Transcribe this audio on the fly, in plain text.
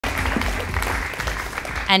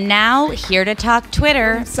And now, here to talk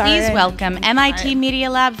Twitter, please welcome MIT Sorry. Media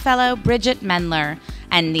Lab fellow Bridgit Mendler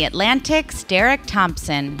and The Atlantic's Derek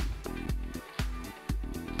Thompson.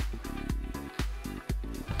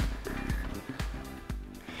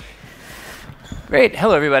 Great.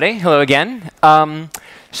 Hello, everybody. Hello again.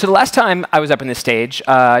 So the last time I was up on this stage,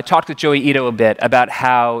 I talked with Joey Ito a bit about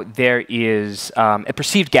how there is a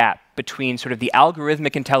perceived gap between sort of the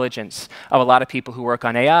algorithmic intelligence of a lot of people who work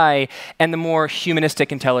on AI and the more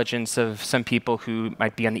humanistic intelligence of some people who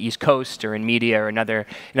might be on the East Coast or in media or in other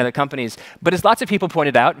companies. But as lots of people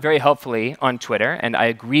pointed out very helpfully on Twitter, and I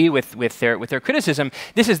agree with their criticism,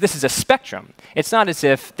 this is a spectrum. It's not as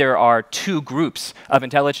if there are two groups of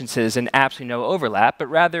intelligences and absolutely no overlap, but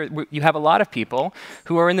rather you have a lot of people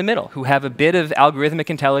who are in the middle, who have a bit of algorithmic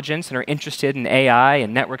intelligence and are interested in AI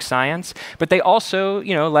and network science, but they also,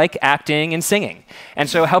 like acting and singing. And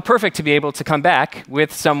so how perfect to be able to come back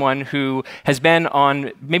with someone who has been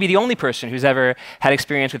on, maybe the only person who's ever had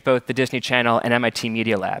experience with both the Disney Channel and MIT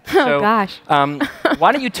Media Lab. Oh, gosh.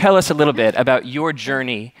 Why don't you tell us a little bit about your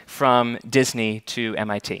journey from Disney to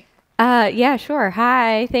MIT? Yeah, sure.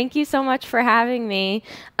 Hi. Thank you so much for having me.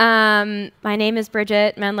 My name is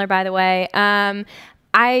Bridgit Mendler, by the way.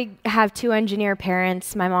 I have two engineer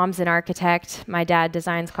parents. My mom's an architect. My dad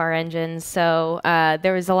designs car engines. So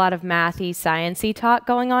there was a lot of mathy, sciencey talk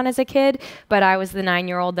going on as a kid, but I was the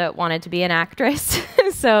 9-year-old that wanted to be an actress.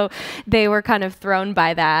 So they were kind of thrown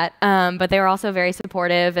by that. But they were also very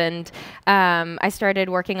supportive. And I started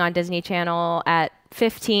working on Disney Channel at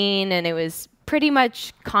 15, and it was pretty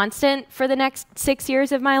much constant for the next 6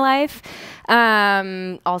 years of my life.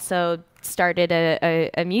 Also started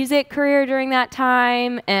a music career during that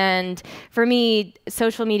time, and for me,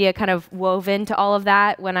 social media kind of wove into all of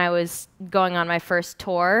that. When I was going on my first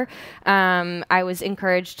tour, I was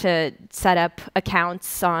encouraged to set up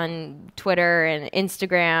accounts on Twitter and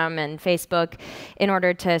Instagram and Facebook in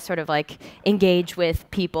order to sort of like engage with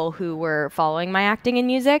people who were following my acting and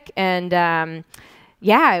music. And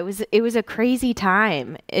yeah, it was a crazy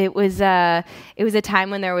time. It was a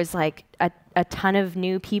time when there was like a ton of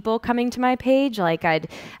new people coming to my page. Like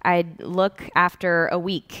I'd look after a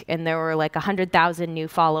week and there were like 100,000 new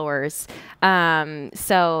followers.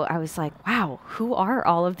 So I was like, wow, who are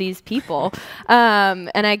all of these people?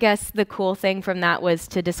 And I guess the cool thing from that was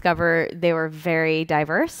to discover they were very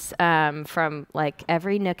diverse, from like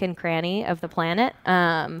every nook and cranny of the planet,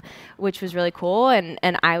 which was really cool.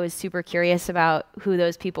 And I was super curious about who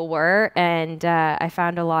those people were. And I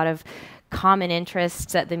found a lot of common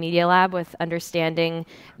interests at the Media Lab with understanding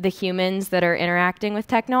the humans that are interacting with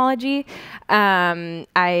technology.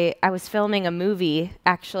 I was filming a movie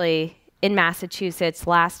actually in Massachusetts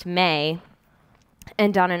last May,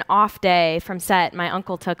 and on an off day from set, my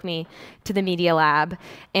uncle took me to the Media Lab,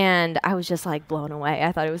 and I was just like blown away.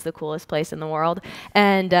 I thought it was the coolest place in the world.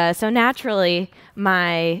 And so naturally,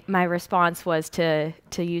 my response was to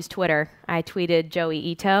use Twitter. I tweeted Joey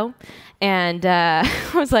Ito, and I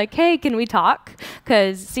was like, hey, can we talk?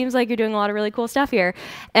 Because it seems like you're doing a lot of really cool stuff here.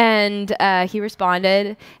 And he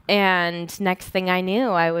responded, and next thing I knew,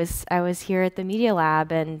 I was here at the Media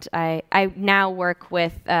Lab, and I now work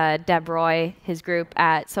with Deb Roy, his group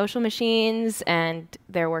at Social Machines, and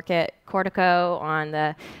their work at Cortico on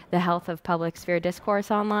the health of public sphere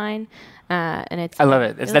discourse online. And I love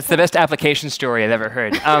it. That's the best application story I've ever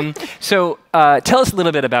heard. So tell us a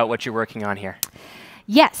little bit about what you're working on here.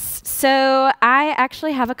 Yes. So I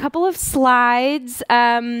actually have a couple of slides.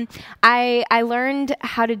 I learned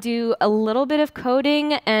how to do a little bit of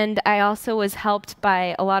coding, and I also was helped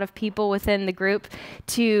by a lot of people within the group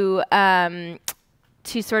to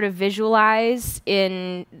sort of visualize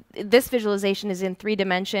this visualization is in 3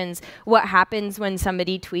 dimensions, what happens when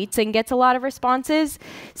somebody tweets and gets a lot of responses.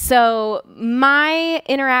 So my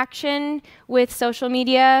interaction with social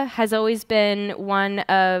media has always been one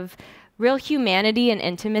of real humanity and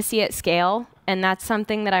intimacy at scale, and that's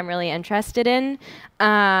something that I'm really interested in.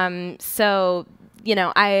 So,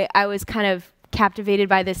 I was kind of captivated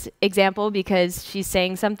by this example because she's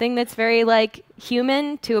saying something that's very like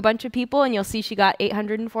human to a bunch of people, and you'll see she got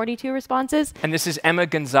 842 responses. And this is Emma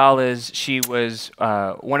Gonzalez. She was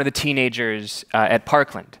one of the teenagers at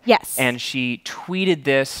Parkland. Yes. And she tweeted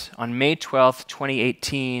this on May 12th,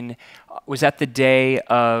 2018. Was that the day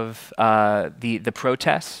of the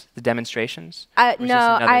protests, the demonstrations?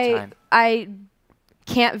 No, I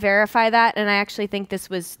can't verify that, and I actually think this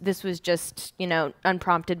was just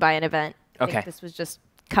unprompted by an event. I think this was just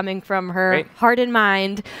coming from her heart and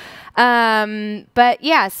mind. But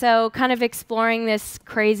yeah, so kind of exploring this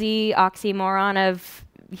crazy oxymoron of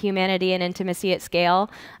humanity and intimacy at scale.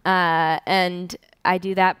 And I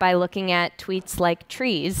do that by looking at tweets like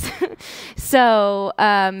trees. So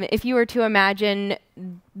if you were to imagine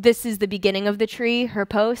this is the beginning of the tree, her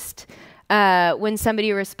post, when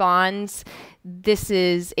somebody responds, this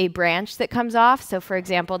is a branch that comes off. So for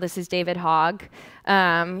example, this is David Hogg.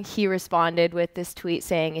 He responded with this tweet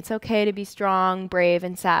saying, "It's okay to be strong, brave,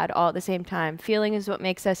 and sad all at the same time. Feeling is what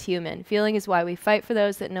makes us human. Feeling is why we fight for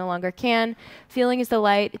those that no longer can. Feeling is the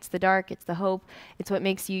light, it's the dark, it's the hope. It's what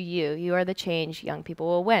makes you you. You are the change. Young people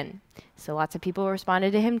will win." So lots of people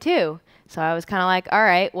responded to him too. So I was kind of like, all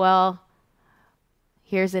right, well,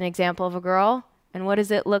 here's an example of a girl. And what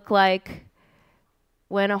does it look like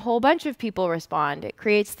when a whole bunch of people respond? It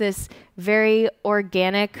creates this very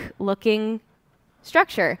organic looking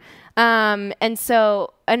structure. And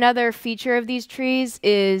so another feature of these trees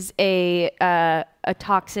is a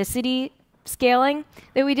toxicity scaling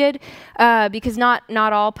that we did, because not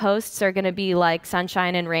all posts are going to be like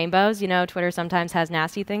sunshine and rainbows. You know, Twitter sometimes has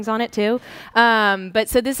nasty things on it too. But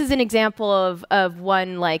so this is an example of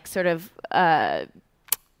one like sort of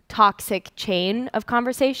toxic chain of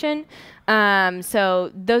conversation.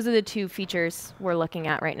 So those are the two features we're looking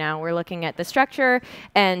at right now. We're looking at the structure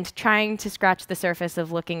and trying to scratch the surface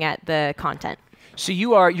of looking at the content. So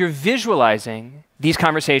you're visualizing these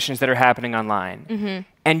conversations that are happening online.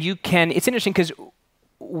 And it's interesting because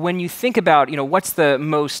when you think about, what's the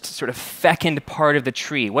most sort of fecund part of the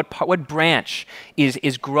tree, what branch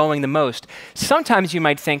is growing the most, sometimes you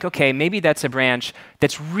might think, okay, maybe that's a branch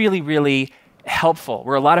that's really, really helpful,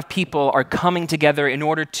 where a lot of people are coming together in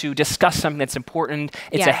order to discuss something that's important.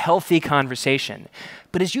 It's a healthy conversation.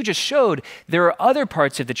 But as you just showed, there are other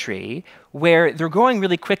parts of the tree where they're growing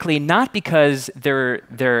really quickly, not because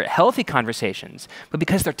they're healthy conversations, but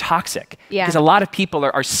because they're toxic. Because a lot of people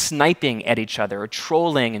are sniping at each other, or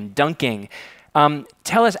trolling and dunking.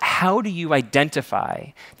 Tell us, how do you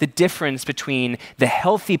identify the difference between the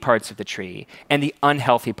healthy parts of the tree and the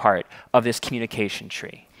unhealthy part of this communication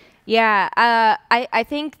tree? Yeah, I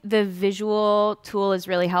think the visual tool is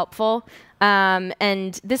really helpful.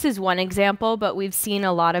 And this is one example, but we've seen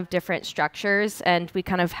a lot of different structures, and we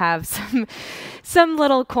kind of have some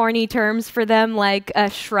little corny terms for them, like a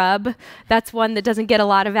shrub. That's one that doesn't get a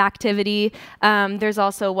lot of activity. There's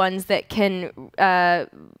also ones that can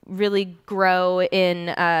really grow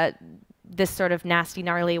in this sort of nasty,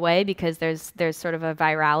 gnarly way because there's sort of a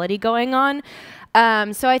virality going on.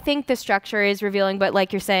 So I think the structure is revealing, but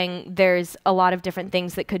like you're saying, there's a lot of different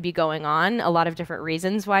things that could be going on, a lot of different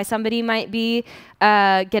reasons why somebody might be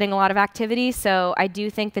getting a lot of activity. So I do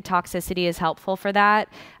think the toxicity is helpful for that.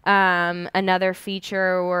 Another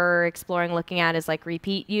feature we're exploring looking at is like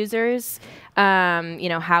repeat users.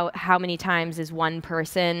 How many times is one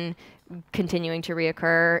person continuing to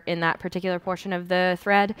reoccur in that particular portion of the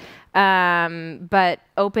thread, but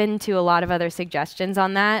open to a lot of other suggestions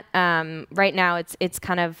on that. Right now, it's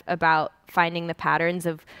kind of about finding the patterns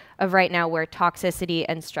of right now where toxicity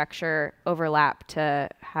and structure overlap to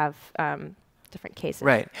have different cases.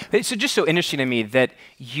 Right. It's just so interesting to me that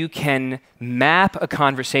you can map a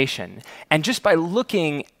conversation, and just by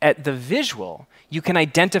looking at the visual, you can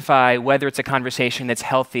identify whether it's a conversation that's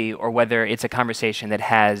healthy or whether it's a conversation that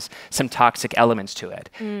has some toxic elements to it.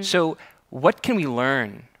 So what can we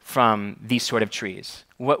learn from these sort of trees?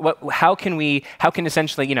 How can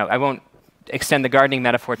essentially, I won't extend the gardening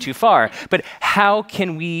metaphor too far, but how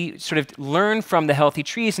can we sort of learn from the healthy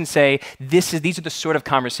trees and say, these are the sort of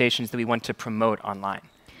conversations that we want to promote online?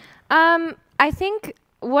 I think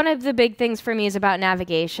one of the big things for me is about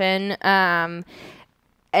navigation.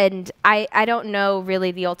 And I don't know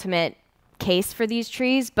really the ultimate case for these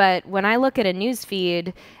trees, but when I look at a news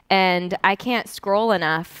feed and I can't scroll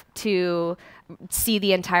enough to see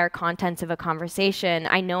the entire contents of a conversation,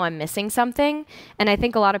 I know I'm missing something. And I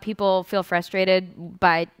think a lot of people feel frustrated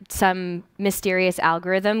by some mysterious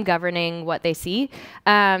algorithm governing what they see.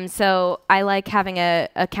 So I like having a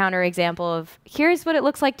counter example of here's what it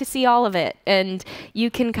looks like to see all of it. And you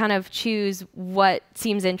can kind of choose what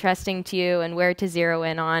seems interesting to you and where to zero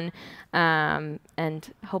in on.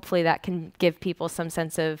 And hopefully that can give people some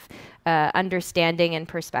sense of understanding and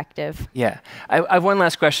perspective. Yeah. I have one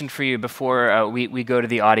last question for you before we go to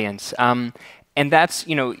the audience. And that's,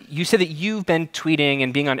 you said that you've been tweeting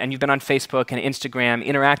and you've been on Facebook and Instagram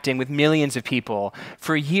interacting with millions of people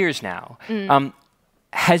for years now.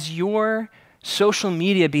 Has your social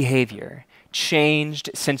media behavior changed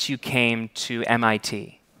since you came to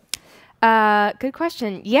MIT? Good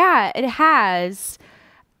question. Yeah, it has.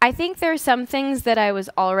 I think there are some things that I was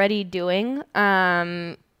already doing.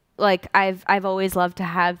 Like I've always loved to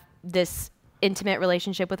have this intimate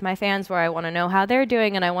relationship with my fans where I want to know how they're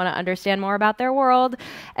doing and I want to understand more about their world.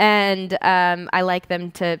 And I like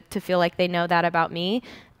them to feel like they know that about me.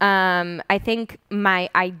 I think my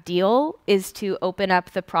ideal is to open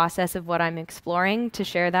up the process of what I'm exploring to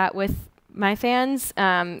share that with my fans.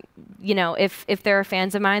 You know, if there are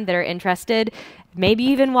fans of mine that are interested, maybe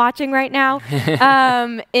even watching right now,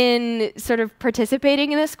 in sort of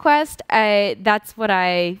participating in this quest, that's what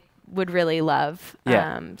I would really love.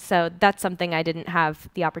 Yeah. So that's something I didn't have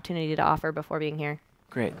the opportunity to offer before being here.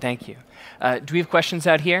 Great, thank you. Do we have questions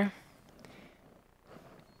out here?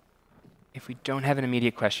 If we don't have an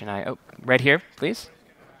immediate question, right here, please.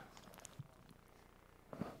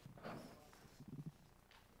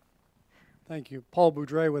 Thank you. Paul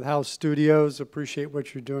Boudre with House Studios. Appreciate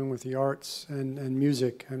what you're doing with the arts and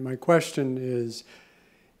music. And my question is,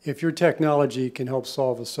 if your technology can help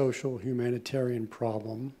solve a social humanitarian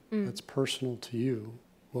problem that's personal to you,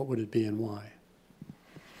 what would it be and why?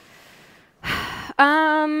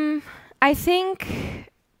 I think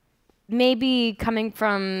maybe coming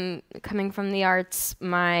from the arts,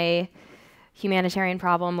 my humanitarian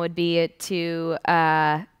problem would be to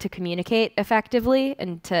communicate effectively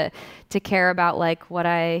and to care about like what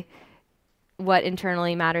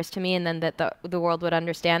internally matters to me, and then that the world would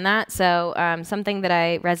understand that. So something that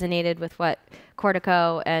I resonated with what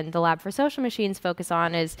Cortico and the Lab for Social Machines focus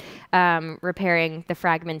on is repairing the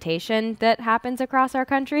fragmentation that happens across our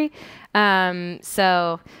country.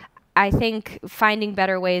 So I think finding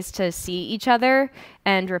better ways to see each other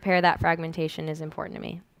and repair that fragmentation is important to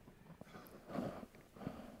me.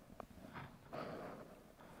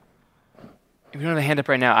 If you don't have a hand up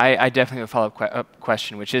right now, I definitely have a follow-up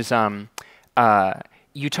question, which is,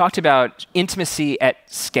 you talked about intimacy at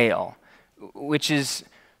scale, which is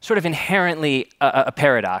sort of inherently a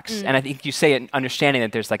paradox. And I think you say it understanding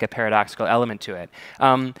that there's like a paradoxical element to it.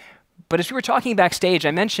 But as we were talking backstage,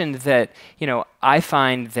 I mentioned that, you know, I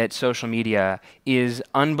find that social media is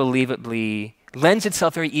unbelievably, lends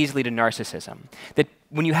itself very easily to narcissism. That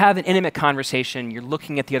when you have an intimate conversation, you're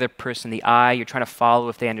looking at the other person in the eye, you're trying to follow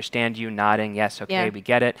if they understand you, nodding, yes, okay, we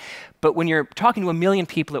get it. But when you're talking to a million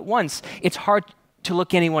people at once, it's hard to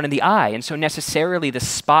look anyone in the eye. And so necessarily the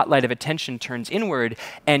spotlight of attention turns inward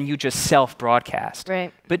and you just self-broadcast.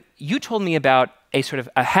 Right. But you told me about a sort of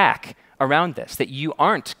a hack around this, that you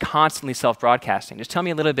aren't constantly self-broadcasting. Just tell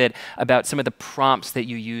me a little bit about some of the prompts that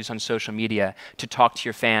you use on social media to talk to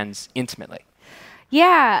your fans intimately.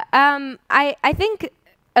 Yeah, I think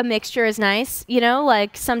a mixture is nice, you know,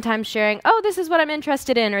 like sometimes sharing, oh, this is what I'm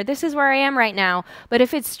interested in, or this is where I am right now. But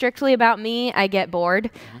if it's strictly about me, I get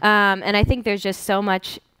bored. And I think there's just so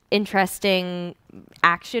much interesting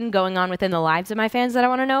action going on within the lives of my fans that I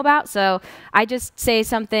want to know about. So I just say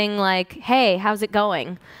something like, hey, how's it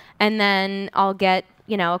going? And then I'll get,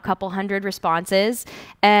 you know, a couple hundred responses,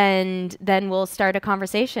 and then we'll start a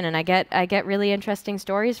conversation. And I get really interesting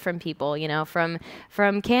stories from people, you know, from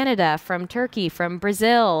Canada, from Turkey, from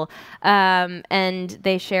Brazil, and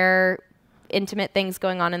they share intimate things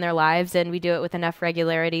going on in their lives, and we do it with enough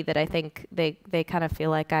regularity that I think they kind of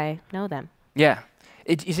feel like I know them. Yeah.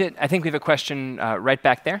 I think we have a question right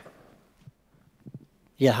back there.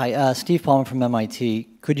 Yeah, hi, Steve Palmer from MIT.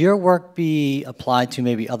 Could your work be applied to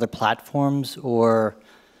maybe other platforms or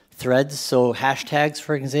threads? So hashtags,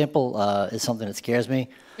 for example, is something that scares me.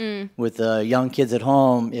 With young kids at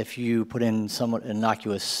home, if you put in somewhat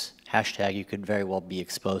innocuous hashtag, you could very well be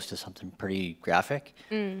exposed to something pretty graphic.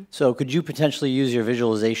 So could you potentially use your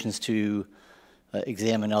visualizations to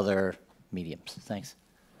examine other mediums? Thanks.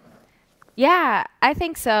 Yeah, I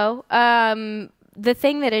think so. The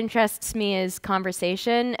thing that interests me is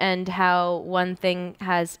conversation and how one thing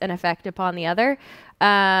has an effect upon the other.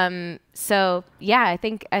 So yeah, I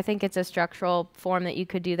think it's a structural form that you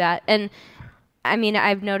could do that. And I mean,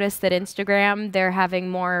 I've noticed that Instagram, they're having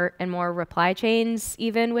more and more reply chains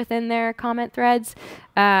even within their comment threads.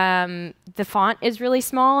 The font is really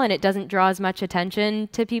small and it doesn't draw as much attention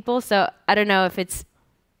to people. So I don't know if it's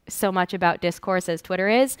so much about discourse as Twitter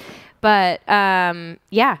is, but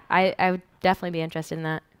yeah, I would definitely be interested in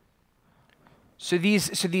that. So these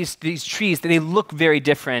trees, they look very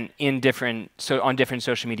different on different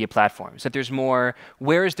social media platforms. That there's more.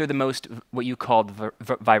 Where is there the most what you called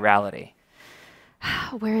virality?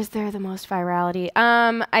 Where is there the most virality?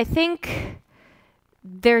 I think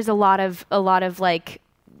there's a lot of like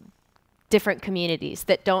different communities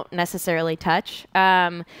that don't necessarily touch.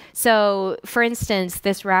 So for instance,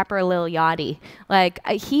 this rapper Lil Yachty, like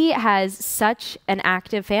he has such an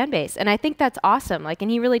active fan base, and I think that's awesome. Like, and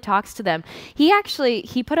he really talks to them. He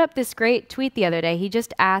put up this great tweet the other day. He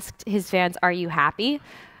just asked his fans, "Are you happy?"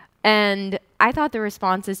 And I thought the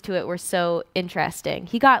responses to it were so interesting.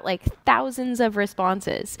 He got like thousands of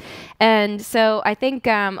responses. And so I think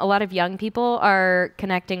a lot of young people are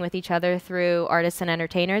connecting with each other through artists and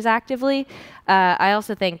entertainers actively. I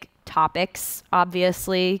also think topics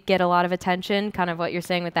obviously get a lot of attention, kind of what you're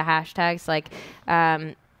saying with the hashtags, like,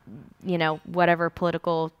 you know, whatever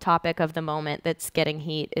political topic of the moment that's getting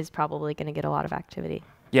heat is probably going to get a lot of activity.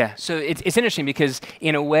 Yeah, so it's interesting because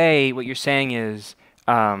in a way what you're saying is,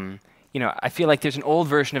 you know, I feel like there's an old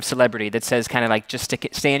version of celebrity that says kind of like just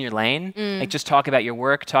stay in your lane, like just talk about your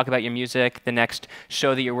work, talk about your music, the next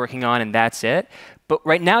show that you're working on, and that's it. But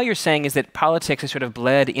right now you're saying is that politics has sort of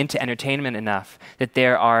bled into entertainment enough that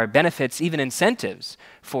there are benefits, even incentives,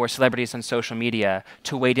 for celebrities on social media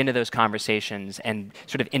to wade into those conversations and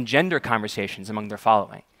sort of engender conversations among their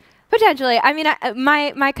following. Potentially. I mean,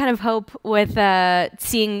 my kind of hope with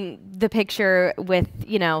seeing the picture with,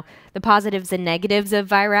 you know, the positives and negatives of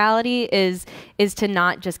virality is to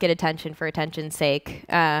not just get attention for attention's sake.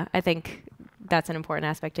 I think that's an important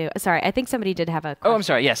aspect too. Sorry, I think somebody did have a question. Oh, I'm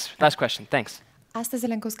sorry. Yes, last question. Thanks. Asta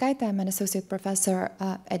Zelenkovskaite, I'm an associate professor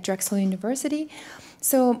at Drexel University.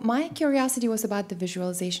 So my curiosity was about the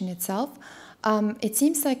visualization itself. It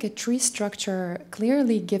seems like a tree structure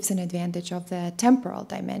clearly gives an advantage of the temporal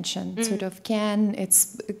dimension, sort of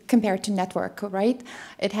it's compared to network, right?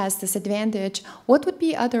 It has this advantage. What would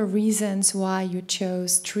be other reasons why you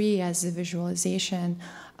chose tree as a visualization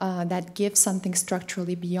that gives something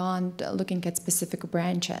structurally beyond looking at specific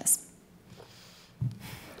branches?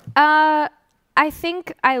 I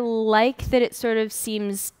think I like that it sort of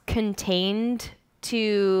seems contained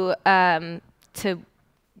to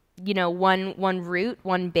you know, one root,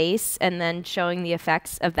 one base, and then showing the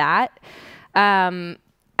effects of that. I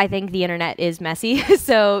think the internet is messy,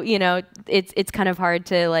 so you know it's kind of hard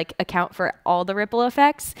to like account for all the ripple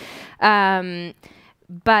effects.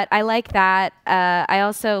 But I like that. I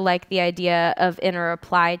also like the idea of in a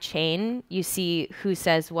reply chain, you see who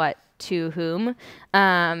says what to whom,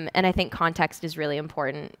 and I think context is really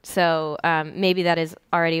important. So maybe that is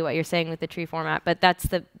already what you're saying with the tree format, but that's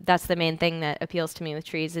the main thing that appeals to me with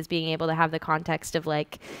trees is being able to have the context of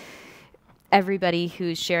like everybody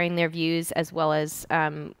who's sharing their views as well as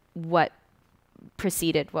what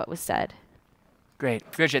preceded what was said. Great.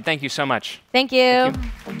 Bridgit, thank you so much. Thank you. Thank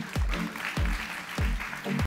you.